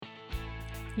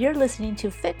You're listening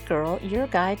to Fit Girl, your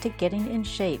guide to getting in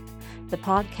shape, the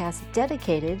podcast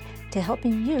dedicated to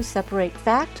helping you separate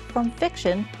fact from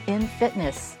fiction in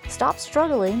fitness. Stop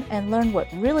struggling and learn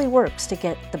what really works to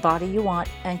get the body you want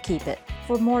and keep it.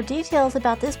 For more details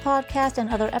about this podcast and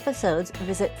other episodes,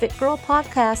 visit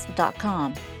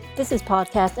fitgirlpodcast.com. This is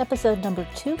podcast episode number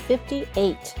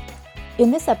 258. In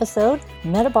this episode,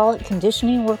 metabolic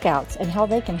conditioning workouts and how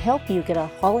they can help you get a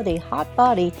holiday hot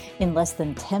body in less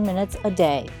than 10 minutes a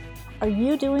day. Are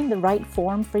you doing the right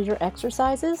form for your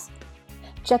exercises?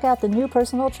 Check out the new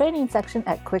personal training section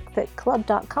at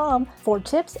quickfitclub.com for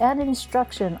tips and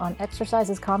instruction on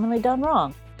exercises commonly done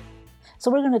wrong. So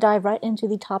we're going to dive right into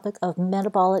the topic of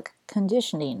metabolic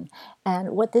conditioning.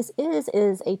 And what this is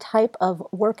a type of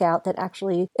workout that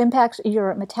actually impacts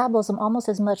your metabolism almost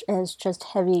as much as just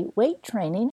heavy weight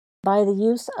training by the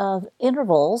use of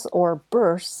intervals or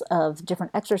bursts of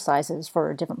different exercises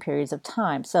for different periods of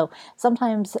time. So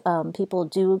sometimes people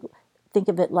do think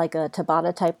of it like a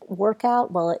Tabata type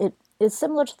workout. Well, it is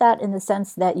similar to that in the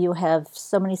sense that you have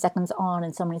so many seconds on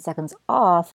and so many seconds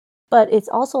off. But it's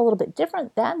also a little bit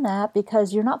different than that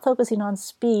because you're not focusing on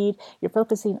speed, you're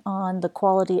focusing on the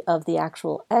quality of the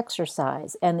actual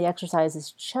exercise. And the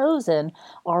exercises chosen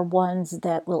are ones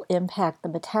that will impact the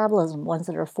metabolism, ones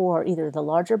that are for either the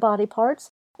larger body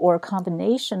parts or a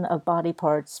combination of body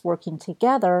parts working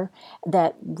together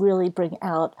that really bring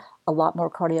out a lot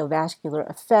more cardiovascular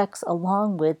effects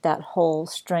along with that whole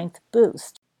strength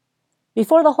boost.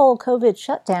 Before the whole COVID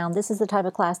shutdown, this is the type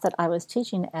of class that I was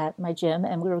teaching at my gym,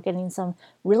 and we were getting some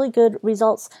really good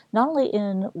results, not only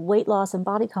in weight loss and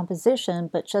body composition,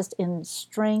 but just in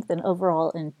strength and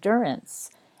overall endurance.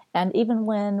 And even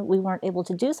when we weren't able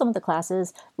to do some of the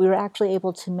classes, we were actually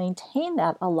able to maintain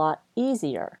that a lot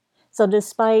easier. So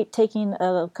despite taking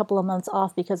a couple of months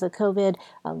off because of COVID,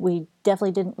 we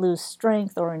definitely didn't lose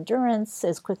strength or endurance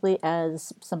as quickly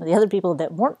as some of the other people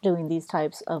that weren't doing these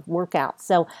types of workouts.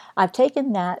 So I've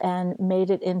taken that and made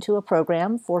it into a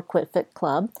program for Quit Fit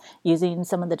Club using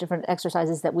some of the different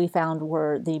exercises that we found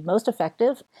were the most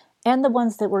effective and the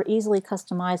ones that were easily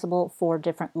customizable for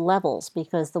different levels,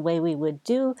 because the way we would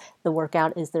do the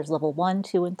workout is there's level 1,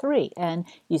 2, and 3, and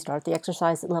you start the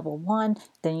exercise at level 1,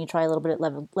 then you try a little bit at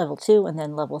level 2, and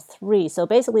then level 3. So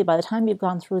basically, by the time you've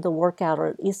gone through the workout, or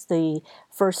at least the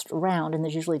first round, and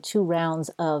there's usually 2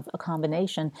 rounds of a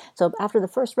combination, so after the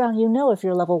first round, you know if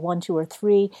you're level 1, 2, or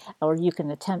 3, or you can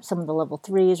attempt some of the level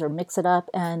 3s or mix it up,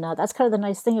 and that's kind of the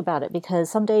nice thing about it, because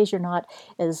some days you're not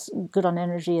as good on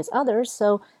energy as others,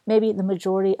 so maybe the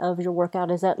majority of your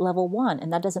workout is at level 1,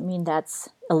 and that doesn't mean that's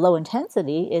a low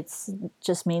intensity. It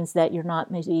just means that you're not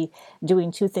maybe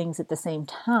doing 2 things at the same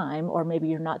time, or maybe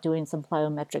you're not doing some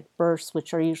plyometric bursts,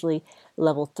 which are usually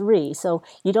level 3. So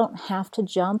you don't have to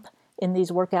jump in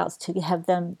these workouts to have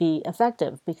them be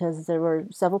effective, because there were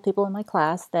several people in my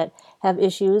class that have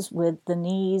issues with the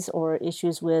knees or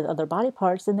issues with other body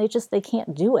parts, and they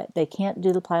can't do it. They can't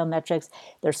do the plyometrics.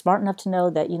 They're smart enough to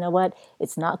know that, you know what,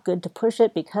 it's not good to push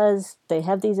it because they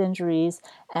have these injuries,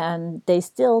 and they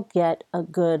still get a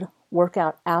good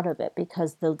workout out of it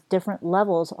because the different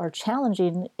levels are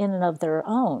challenging in and of their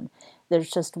own.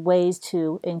 There's just ways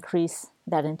to increase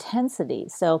that intensity.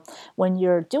 So when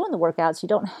you're doing the workouts, you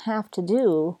don't have to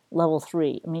do level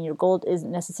 3. I mean, your goal isn't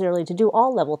necessarily to do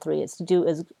all level 3. It's to do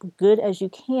as good as you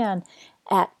can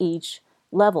at each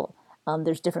level.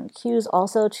 There's different cues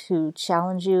also to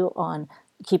challenge you on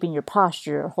keeping your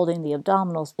posture, holding the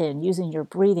abdominals in, using your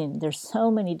breathing. There's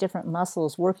so many different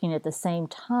muscles working at the same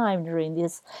time during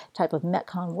this type of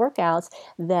Metcon workouts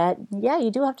that, yeah,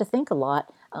 you do have to think a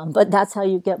lot, but that's how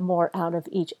you get more out of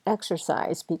each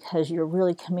exercise, because you're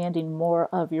really commanding more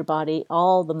of your body.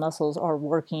 All the muscles are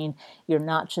working. You're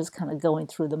not just kind of going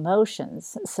through the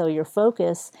motions. So your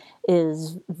focus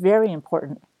is very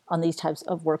important on these types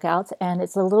of workouts, and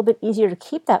it's a little bit easier to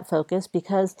keep that focus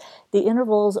because the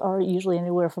intervals are usually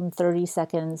anywhere from 30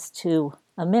 seconds to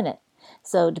a minute.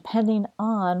 So depending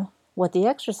on what the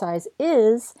exercise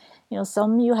is,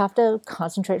 some you have to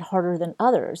concentrate harder than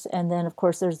others. And then, of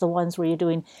course, there's the ones where you're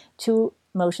doing 2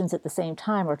 motions at the same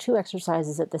time or 2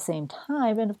 exercises at the same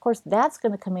time. And of course, that's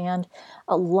going to command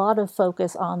a lot of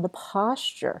focus on the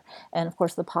posture. And of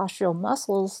course, the postural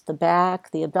muscles, the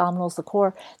back, the abdominals, the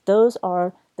core, those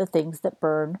are the things that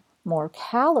burn more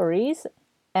calories.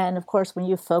 And of course, when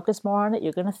you focus more on it,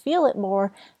 you're going to feel it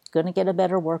more, going to get a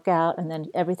better workout, and then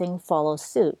everything follows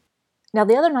suit. Now,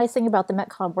 the other nice thing about the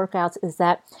Metcon workouts is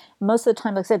that most of the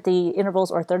time, like I said, the intervals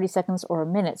are 30 seconds or a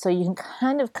minute. So you can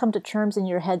kind of come to terms in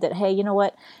your head that, hey, you know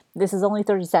what, this is only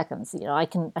 30 seconds. I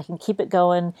can keep it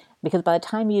going, because by the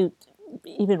time you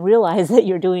even realize that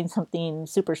you're doing something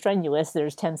super strenuous,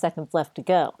 there's 10 seconds left to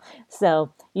go.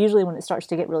 So usually when it starts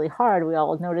to get really hard, we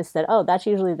all notice that, oh, that's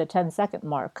usually the 10-second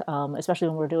mark, especially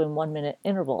when we're doing 1-minute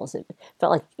intervals. It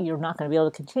felt like you're not going to be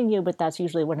able to continue, but that's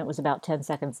usually when it was about 10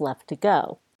 seconds left to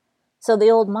go. So the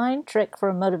old mind trick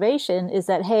for motivation is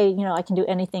that, hey, I can do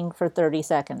anything for 30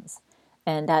 seconds.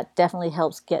 And that definitely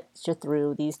helps get you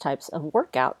through these types of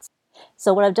workouts.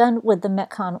 So what I've done with the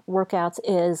Metcon workouts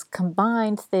is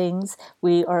combined things.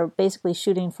 We are basically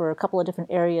shooting for a couple of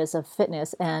different areas of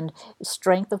fitness, and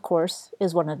strength, of course,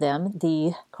 is one of them.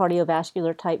 The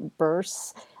cardiovascular type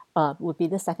bursts would be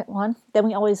the second one. Then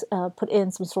we always put in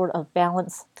some sort of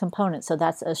balance component. So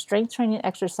that's a strength training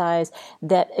exercise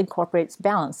that incorporates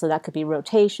balance. So that could be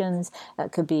rotations,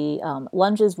 that could be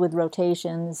lunges with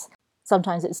rotations.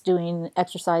 Sometimes it's doing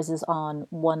exercises on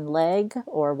one leg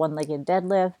or one-legged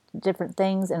deadlift, different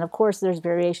things. And of course, there's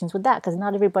variations with that because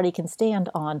not everybody can stand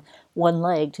on one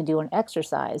leg to do an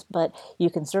exercise, but you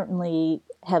can certainly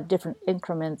have different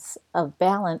increments of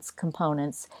balance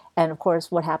components. And of course,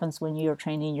 what happens when you're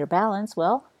training your balance?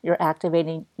 Well, you're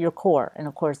activating your core. And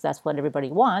of course, that's what everybody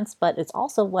wants, but it's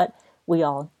also what we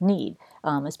all need.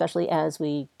 Especially as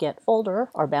we get older,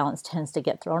 our balance tends to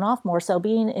get thrown off more. So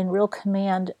being in real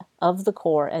command of the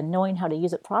core and knowing how to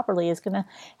use it properly is going to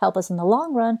help us in the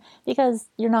long run, because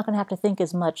you're not going to have to think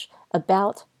as much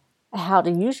about how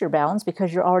to use your balance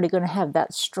because you're already going to have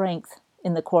that strength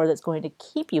in the core that's going to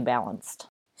keep you balanced.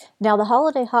 Now, the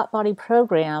Holiday Hot Body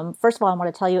program, first of all, I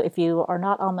want to tell you, if you are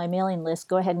not on my mailing list,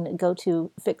 go ahead and go to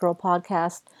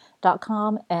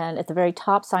fitgirlpodcast.com and at the very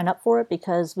top, sign up for it,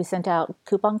 because we sent out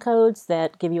coupon codes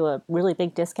that give you a really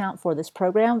big discount for this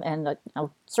program, and I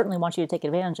certainly want you to take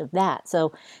advantage of that.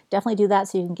 So definitely do that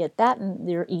so you can get that in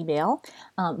your email.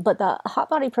 But the Hot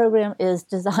Body program is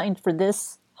designed for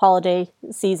this holiday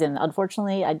season.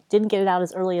 Unfortunately, I didn't get it out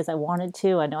as early as I wanted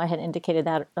to. I know I had indicated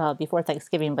that before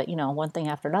Thanksgiving, but one thing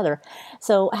after another.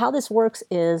 So how this works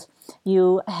is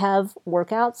you have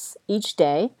workouts each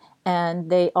day,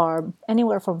 and they are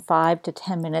anywhere from 5 to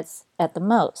 10 minutes at the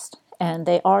most. And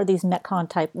they are these Metcon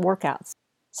type workouts.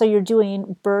 So you're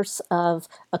doing bursts of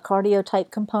a cardio type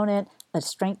component, a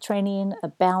strength training, a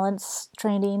balance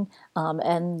training,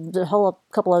 and a whole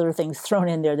couple other things thrown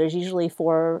in there. There's usually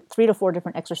 3 to 4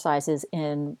 different exercises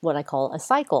in what I call a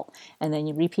cycle, and then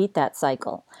you repeat that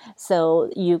cycle. So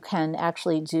you can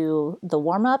actually do the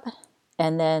warm-up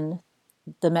and then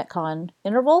the Metcon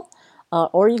interval,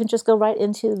 or you can just go right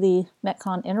into the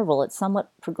Metcon interval. It's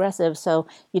somewhat progressive, so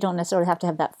you don't necessarily have to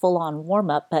have that full-on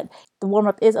warm-up, but the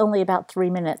warm-up is only about 3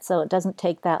 minutes, so it doesn't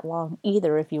take that long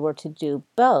either if you were to do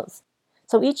both.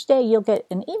 So each day you'll get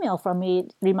an email from me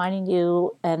reminding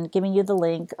you and giving you the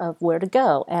link of where to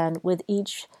go. And with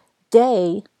each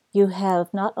day, you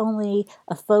have not only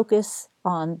a focus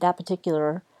on that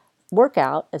particular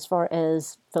workout as far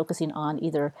as focusing on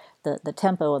either the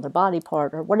tempo or the body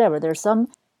part or whatever. There's some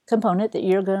component that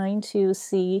you're going to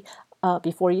see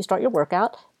before you start your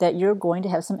workout that you're going to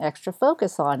have some extra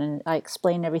focus on. And I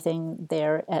explain everything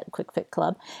there at Quick Fit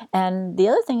Club. And the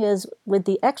other thing is with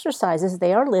the exercises,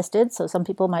 they are listed. So some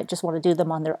people might just want to do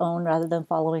them on their own rather than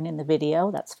following in the video.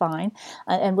 That's fine.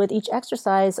 And with each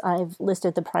exercise, I've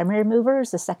listed the primary movers,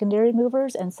 the secondary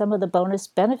movers, and some of the bonus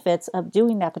benefits of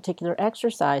doing that particular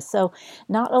exercise. So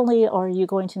not only are you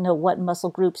going to know what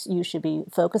muscle groups you should be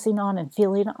focusing on and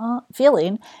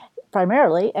feeling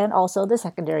primarily, and also the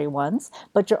secondary ones,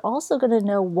 but you're also going to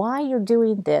know why you're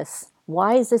doing this.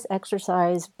 Why is this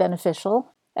exercise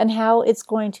beneficial, and how it's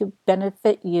going to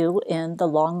benefit you in the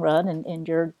long run and in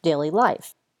your daily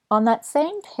life. On that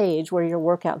same page where your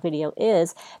workout video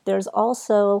is, there's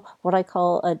also what I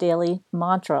call a daily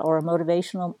mantra or a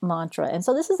motivational mantra. And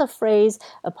so this is a phrase,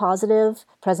 a positive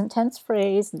present tense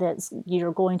phrase that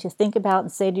you're going to think about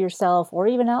and say to yourself or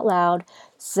even out loud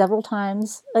several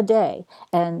times a day.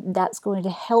 And that's going to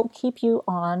help keep you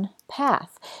on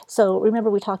path. So remember,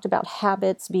 we talked about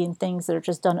habits being things that are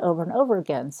just done over and over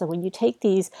again. So when you take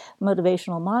these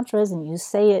motivational mantras and you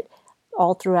say it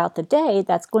all throughout the day,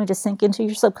 that's going to sink into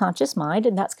your subconscious mind,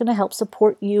 and that's going to help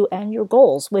support you and your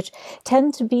goals, which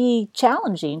tend to be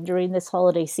challenging during this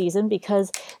holiday season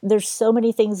because there's so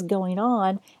many things going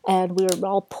on and we're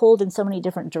all pulled in so many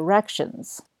different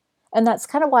directions. And that's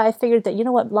kind of why I figured that,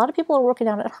 a lot of people are working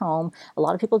out at home, a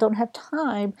lot of people don't have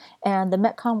time, and the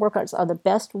Metcon workouts are the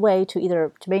best way to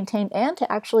either to maintain and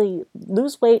to actually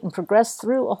lose weight and progress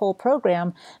through a whole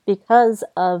program because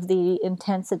of the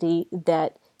intensity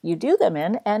that you do them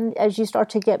in. And as you start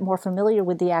to get more familiar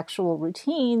with the actual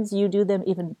routines, you do them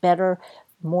even better,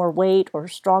 more weight or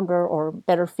stronger or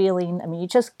better feeling. I mean, you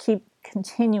just keep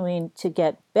continuing to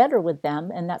get better with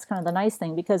them. And that's kind of the nice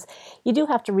thing, because you do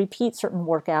have to repeat certain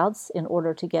workouts in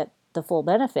order to get the full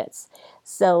benefits.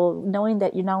 So knowing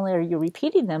that you not only are you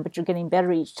repeating them, but you're getting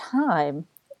better each time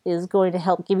is going to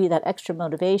help give you that extra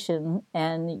motivation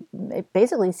and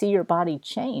basically see your body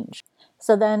change.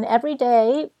 So then every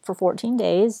day for 14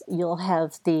 days, you'll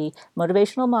have the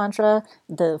motivational mantra,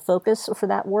 the focus for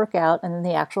that workout, and then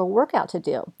the actual workout to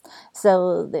do.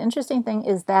 So the interesting thing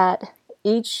is that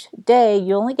each day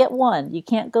you only get one. You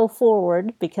can't go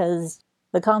forward, because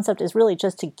the concept is really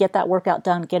just to get that workout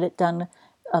done, get it done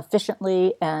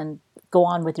efficiently, and go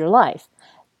on with your life.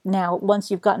 Now, once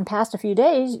you've gotten past a few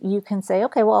days, you can say,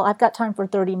 okay, well, I've got time for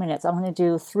 30 minutes. I'm going to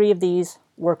do 3 of these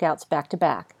workouts back to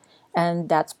back. And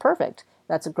that's perfect.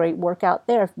 That's a great workout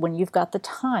there when you've got the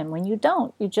time. When you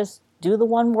don't, you just do the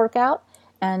one workout,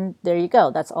 and there you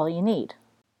go. That's all you need.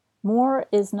 More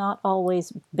is not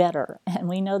always better. And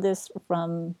we know this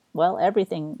from, well,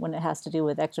 everything when it has to do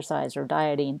with exercise or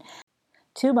dieting.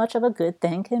 Too much of a good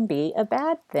thing can be a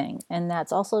bad thing. And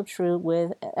that's also true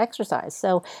with exercise.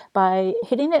 So by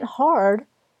hitting it hard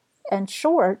and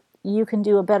short, you can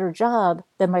do a better job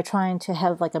than by trying to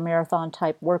have like a marathon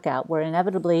type workout, where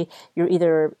inevitably you're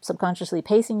either subconsciously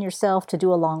pacing yourself to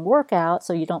do a long workout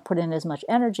so you don't put in as much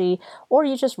energy, or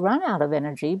you just run out of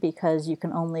energy because you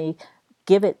can only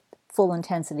give it full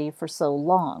intensity for so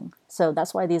long. So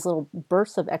that's why these little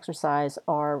bursts of exercise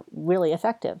are really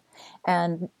effective.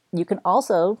 And you can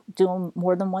also do them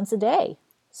more than once a day.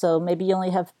 So maybe you only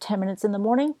have 10 minutes in the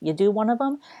morning, you do one of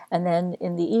them, and then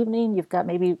in the evening you've got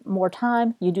maybe more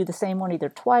time, you do the same one either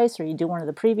twice, or you do one of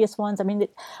the previous ones. I mean,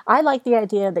 I like the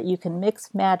idea that you can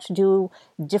mix, match, do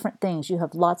different things. You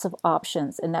have lots of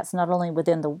options, and that's not only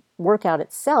within the workout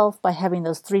itself by having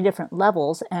those 3 different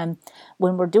levels. And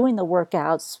when we're doing the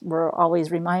workouts, we're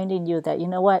always reminding you that, you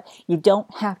know what, you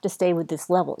don't have to stay with this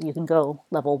level. You can go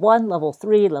level 1, level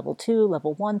 3, level 2,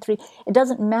 level 1, 3. It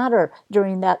doesn't matter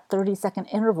during that 30-second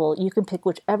interval. You can pick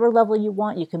whichever level you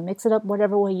want. You can mix it up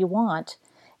whatever way you want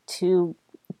to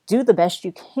do the best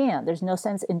you can. There's no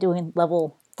sense in doing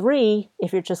level 3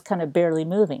 if you're just kind of barely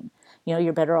moving. You know,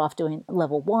 you're better off doing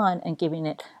level 1 and giving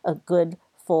it a good,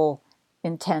 full,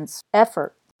 intense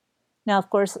effort. Now, of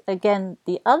course, again,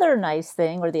 the other nice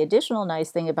thing, or the additional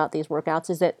nice thing about these workouts,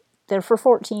 is that they're for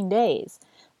 14 days.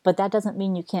 But that doesn't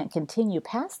mean you can't continue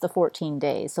past the 14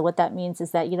 days. So what that means is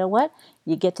that, you know what,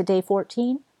 you get to day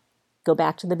 14, go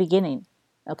back to the beginning.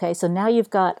 Okay, so now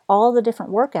you've got all the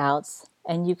different workouts,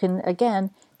 and you can, again,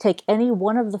 take any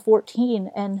one of the 14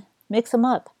 and mix them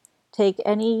up. Take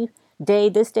any day,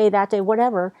 this day, that day,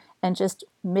 whatever, and just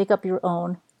make up your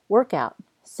own workout.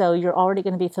 So you're already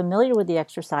going to be familiar with the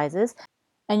exercises,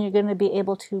 and you're going to be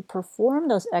able to perform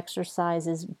those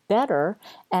exercises better,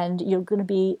 and you're going to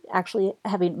be actually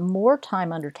having more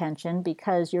time under tension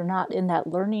because you're not in that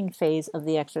learning phase of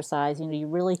the exercise. You know, you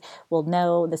really will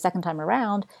know the second time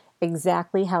around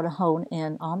exactly how to hone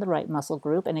in on the right muscle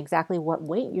group and exactly what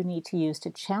weight you need to use to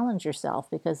challenge yourself,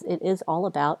 because it is all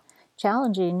about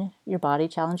challenging your body,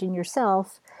 challenging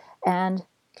yourself, and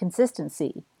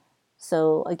consistency.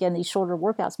 So again, these shorter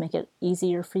workouts make it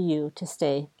easier for you to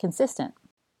stay consistent.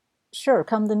 Sure,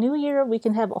 come the new year, we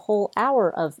can have a whole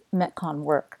hour of Metcon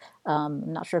work.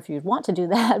 I'm not sure if you'd want to do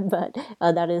that, but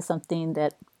that is something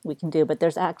that we can do. But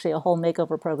there's actually a whole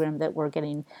makeover program that we're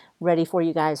getting ready for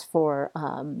you guys for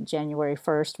January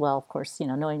 1st. Well, of course, you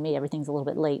know, knowing me, everything's a little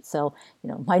bit late, so you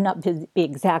know, might not be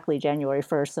exactly January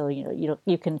 1st. So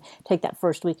you can take that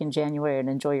first week in January and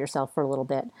enjoy yourself for a little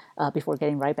bit before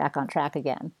getting right back on track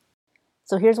again.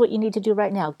 So here's what you need to do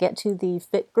right now. Get to the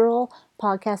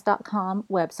fitgirlpodcast.com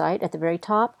website. At the very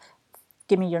top,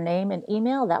 give me your name and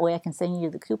email. That way I can send you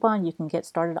the coupon. You can get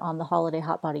started on the Holiday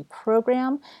Hot Body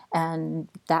program. And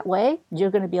that way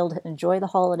you're going to be able to enjoy the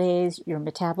holidays. Your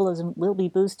metabolism will be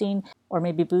boosting, or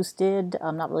maybe boosted.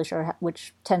 I'm not really sure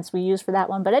which tense we use for that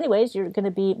one. But anyways, you're going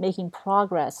to be making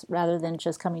progress rather than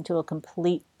just coming to a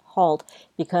complete halt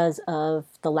because of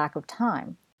the lack of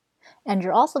time. And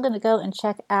you're also going to go and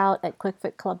check out at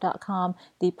quickfitclub.com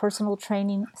the personal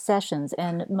training sessions,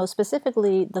 and most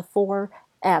specifically the 4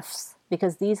 F's,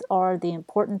 because these are the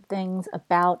important things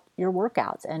about your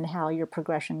workouts and how your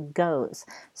progression goes.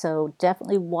 So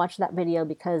definitely watch that video,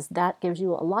 because that gives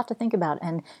you a lot to think about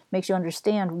and makes you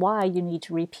understand why you need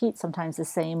to repeat sometimes the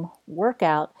same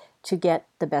workout to get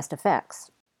the best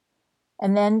effects.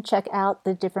 And then check out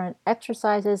the different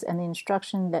exercises and the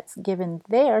instruction that's given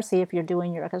there. See if you're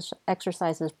doing your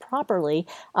exercises properly.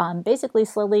 Basically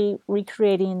slowly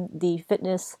recreating the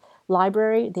fitness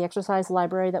library, the exercise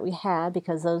library that we had,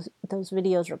 because those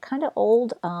videos are kind of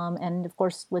old, and of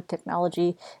course with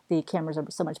technology the cameras are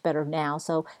so much better now.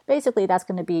 So basically that's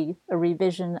going to be a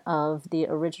revision of the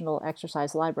original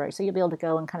exercise library. So you'll be able to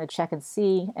go and kind of check and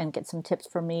see and get some tips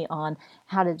from me on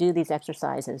how to do these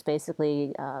exercises.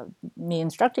 Basically me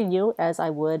instructing you as I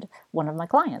would one of my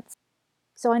clients.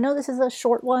 So I know this is a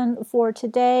short one for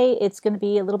today. It's going to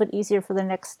be a little bit easier for the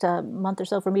next month or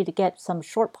so for me to get some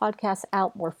short podcasts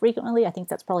out more frequently. I think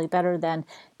that's probably better than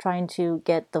trying to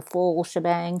get the full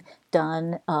shebang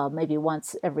done maybe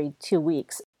once every 2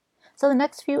 weeks. So the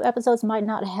next few episodes might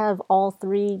not have all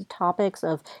 3 topics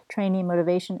of training,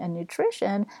 motivation, and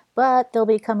nutrition, but they'll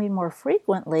be coming more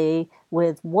frequently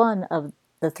with one of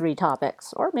the 3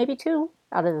 topics, or maybe 2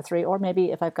 out of the 3, or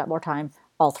maybe if I've got more time,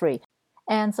 all 3.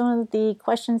 And some of the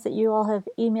questions that you all have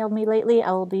emailed me lately,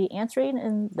 I will be answering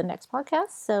in the next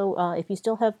podcast. So if you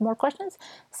still have more questions,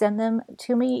 send them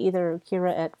to me, either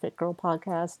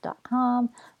Kira@fitgirlpodcast.com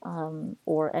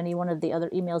or any one of the other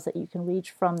emails that you can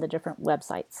reach from the different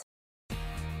websites.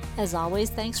 As always,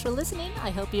 thanks for listening. I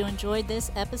hope you enjoyed this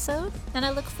episode, and I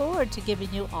look forward to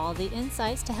giving you all the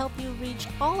insights to help you reach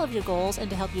all of your goals and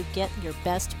to help you get your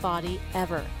best body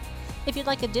ever. If you'd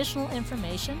like additional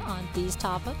information on these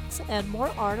topics and more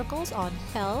articles on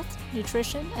health,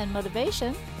 nutrition, and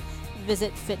motivation,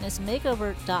 visit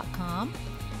fitnessmakeover.com,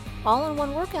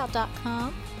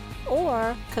 allinoneworkout.com,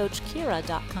 or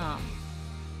coachkira.com.